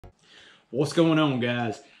What's going on,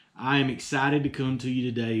 guys? I am excited to come to you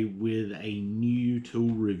today with a new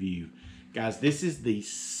tool review. Guys, this is the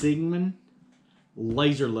Cigman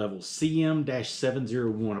laser level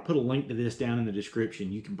CM-701. I put a link to this down in the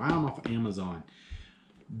description. You can buy them off of Amazon.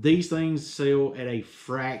 These things sell at a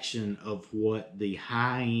fraction of what the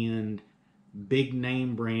high-end big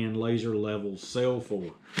name brand laser levels sell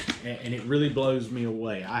for, and it really blows me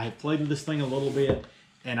away. I have played with this thing a little bit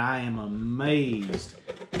and I am amazed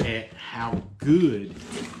at how good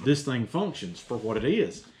this thing functions for what it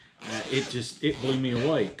is. It blew me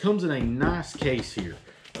away. It comes in a nice case here.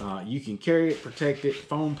 You can carry it, protect it,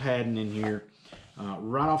 foam padding in here.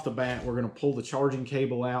 Right off the bat, we're going to pull the charging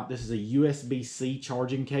cable out. This is a USB-C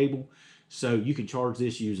charging cable, so you can charge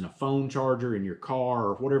this using a phone charger in your car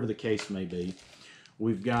or whatever the case may be.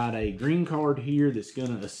 We've got a green card here that's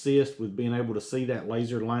going to assist with being able to see that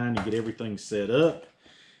laser line and get everything set up.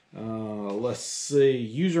 Let's see,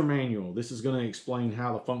 user manual. This is going to explain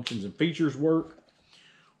how the functions and features work.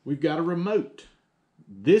 We've got a remote.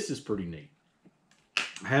 This is pretty neat.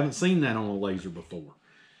 I haven't seen that on a laser before.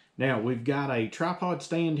 Now, we've got a tripod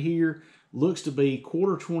stand here. Looks to be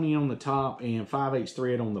 1/4 on the top and 5/8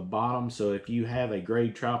 thread on the bottom. So if you have a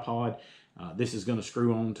grade tripod, this is going to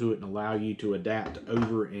screw onto it and allow you to adapt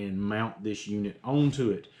over and mount this unit onto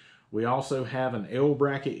it. We also have an L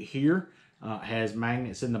bracket here. Has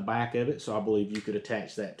magnets in the back of it, so I believe you could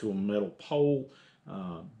attach that to a metal pole,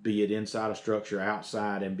 be it inside a structure,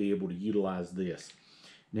 outside, and be able to utilize this.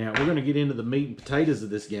 Now, we're going to get into the meat and potatoes of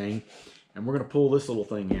this game, and we're going to pull this little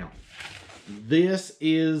thing out. This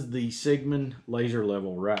is the Cigman laser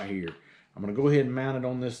level right here. I'm going to go ahead and mount it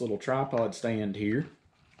on this little tripod stand here.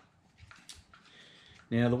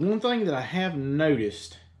 Now, the one thing that I have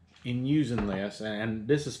noticed in using this, and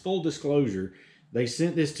this is full disclosure, they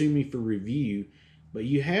sent this to me for review, but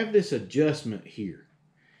you have this adjustment here,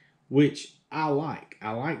 which I like.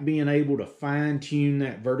 I like being able to fine-tune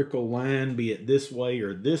that vertical line, be it this way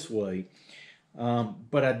or this way,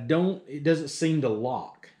 but it doesn't seem to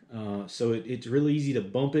lock. So it's really easy to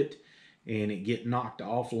bump it and it get knocked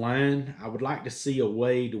offline. I would like to see a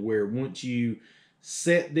way to where once you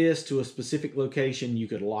set this to a specific location, you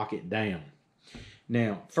could lock it down.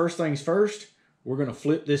 Now, first things first, we're going to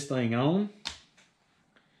flip this thing on.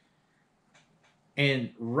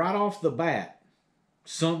 And right off the bat,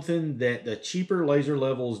 something that the cheaper laser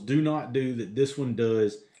levels do not do that this one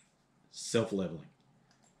does, self-leveling.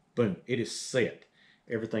 Boom, it is set.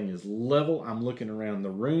 Everything is level. I'm looking around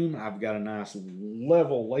the room. I've got a nice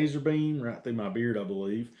level laser beam right through my beard, I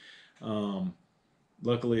believe.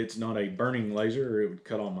 Luckily, it's not a burning laser or it would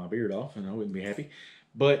cut all my beard off and I wouldn't be happy.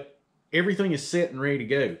 But everything is set and ready to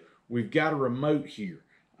go. We've got a remote here.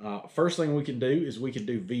 First thing we can do is we can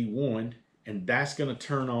do V1. And that's going to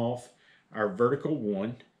turn off our vertical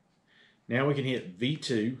 1. Now we can hit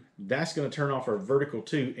V2. That's going to turn off our vertical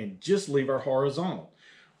 2 and just leave our horizontal.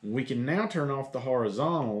 We can now turn off the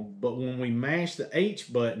horizontal, but when we mash the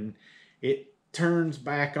H button, it turns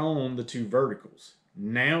back on the 2 verticals.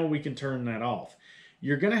 Now we can turn that off.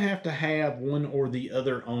 You're going to have one or the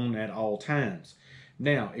other on at all times.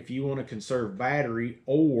 Now, if you want to conserve battery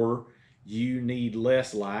or you need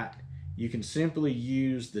less light, you can simply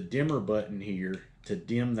use the dimmer button here to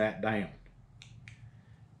dim that down.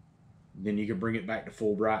 Then you can bring it back to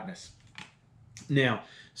full brightness. Now,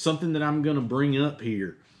 something that I'm going to bring up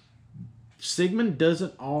here. Cigman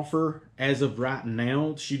doesn't offer, as of right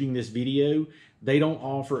now, shooting this video, they don't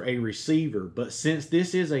offer a receiver. But since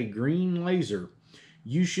this is a green laser,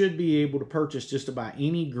 you should be able to purchase just about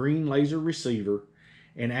any green laser receiver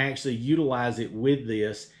and actually utilize it with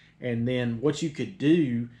this. And then what you could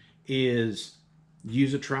do is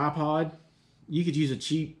use a tripod. You could use a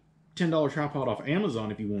cheap $10 tripod off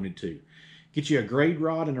Amazon if you wanted to. Get you a grade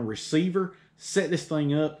rod and a receiver, set this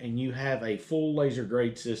thing up, and you have a full laser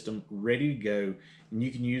grade system ready to go, and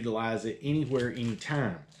you can utilize it anywhere,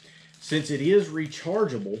 anytime. Since it is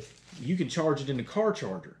rechargeable, you can charge it in the car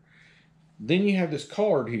charger. Then you have this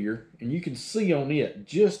card here, and you can see on it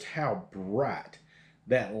just how bright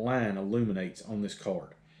that line illuminates on this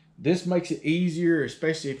card. This makes it easier,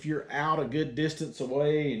 especially if you're out a good distance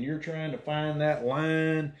away and you're trying to find that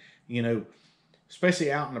line, you know,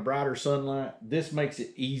 especially out in the brighter sunlight. This makes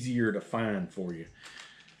it easier to find for you.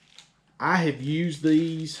 I have used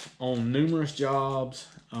these on numerous jobs.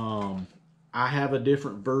 I have a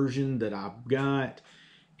different version that I've got,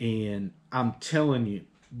 and I'm telling you,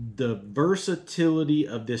 the versatility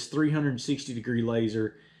of this 360-degree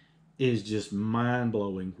laser is just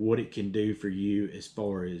mind-blowing what it can do for you as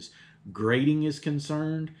far as grading is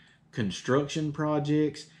concerned, construction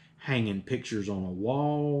projects, hanging pictures on a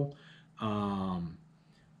wall,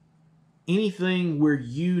 anything where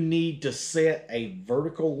you need to set a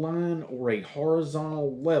vertical line or a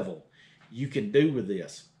horizontal level, you can do with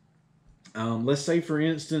this. Let's say, for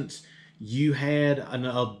instance, you had an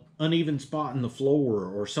uneven spot in the floor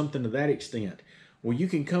or something to that extent. Well, you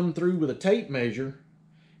can come through with a tape measure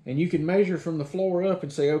and you can measure from the floor up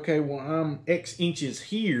and say, okay, well, I'm X inches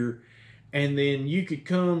here. And then you could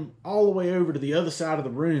come all the way over to the other side of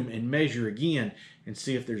the room and measure again and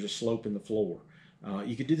see if there's a slope in the floor.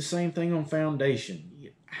 You could do the same thing on foundation.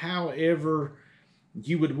 However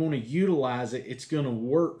you would want to utilize it, it's going to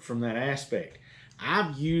work from that aspect.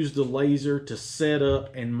 I've used the laser to set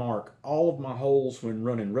up and mark all of my holes when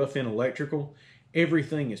running rough-in electrical.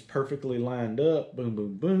 Everything is perfectly lined up. Boom,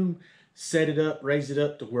 boom, boom. Set it up, raise it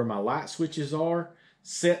up to where my light switches are,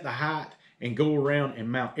 set the height, and go around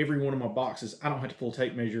and mount every one of my boxes. I don't have to pull a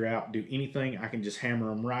tape measure out, do anything. I can just hammer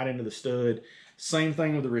them right into the stud. Same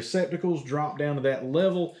thing with the receptacles. Drop down to that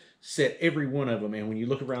level, set every one of them, and when you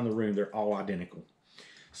look around the room, they're all identical.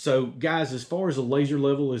 So, guys, as far as the laser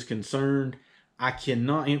level is concerned, I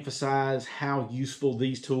cannot emphasize how useful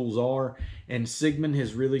these tools are, and Cigman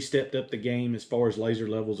has really stepped up the game as far as laser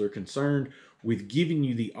levels are concerned with giving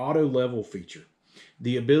you the auto level feature,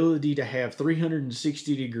 the ability to have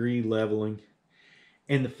 360-degree leveling,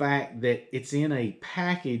 and the fact that it's in a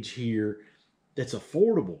package here that's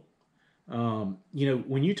affordable. You know,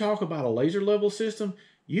 when you talk about a laser level system,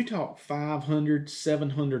 you talk $500,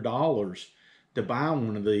 $700 to buy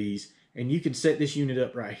one of these, and you can set this unit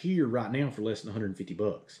up right here, right now, for less than 150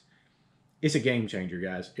 bucks. It's a game changer,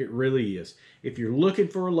 guys. It really is. If you're looking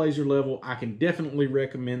for a laser level, I can definitely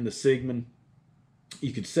recommend the Cigman.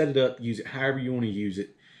 You can set it up, use it however you want to use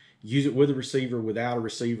it. Use it with a receiver, without a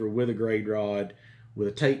receiver, with a grade rod, with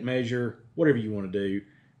a tape measure, whatever you want to do.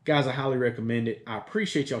 Guys, I highly recommend it. I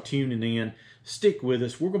appreciate y'all tuning in. Stick with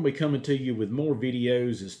us. We're going to be coming to you with more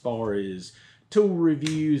videos as far as tool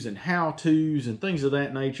reviews and how-tos and things of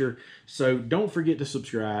that nature. So don't forget to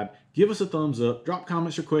subscribe. Give us a thumbs up. Drop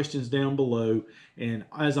comments or questions down below. And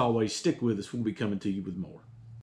as always, stick with us. We'll be coming to you with more.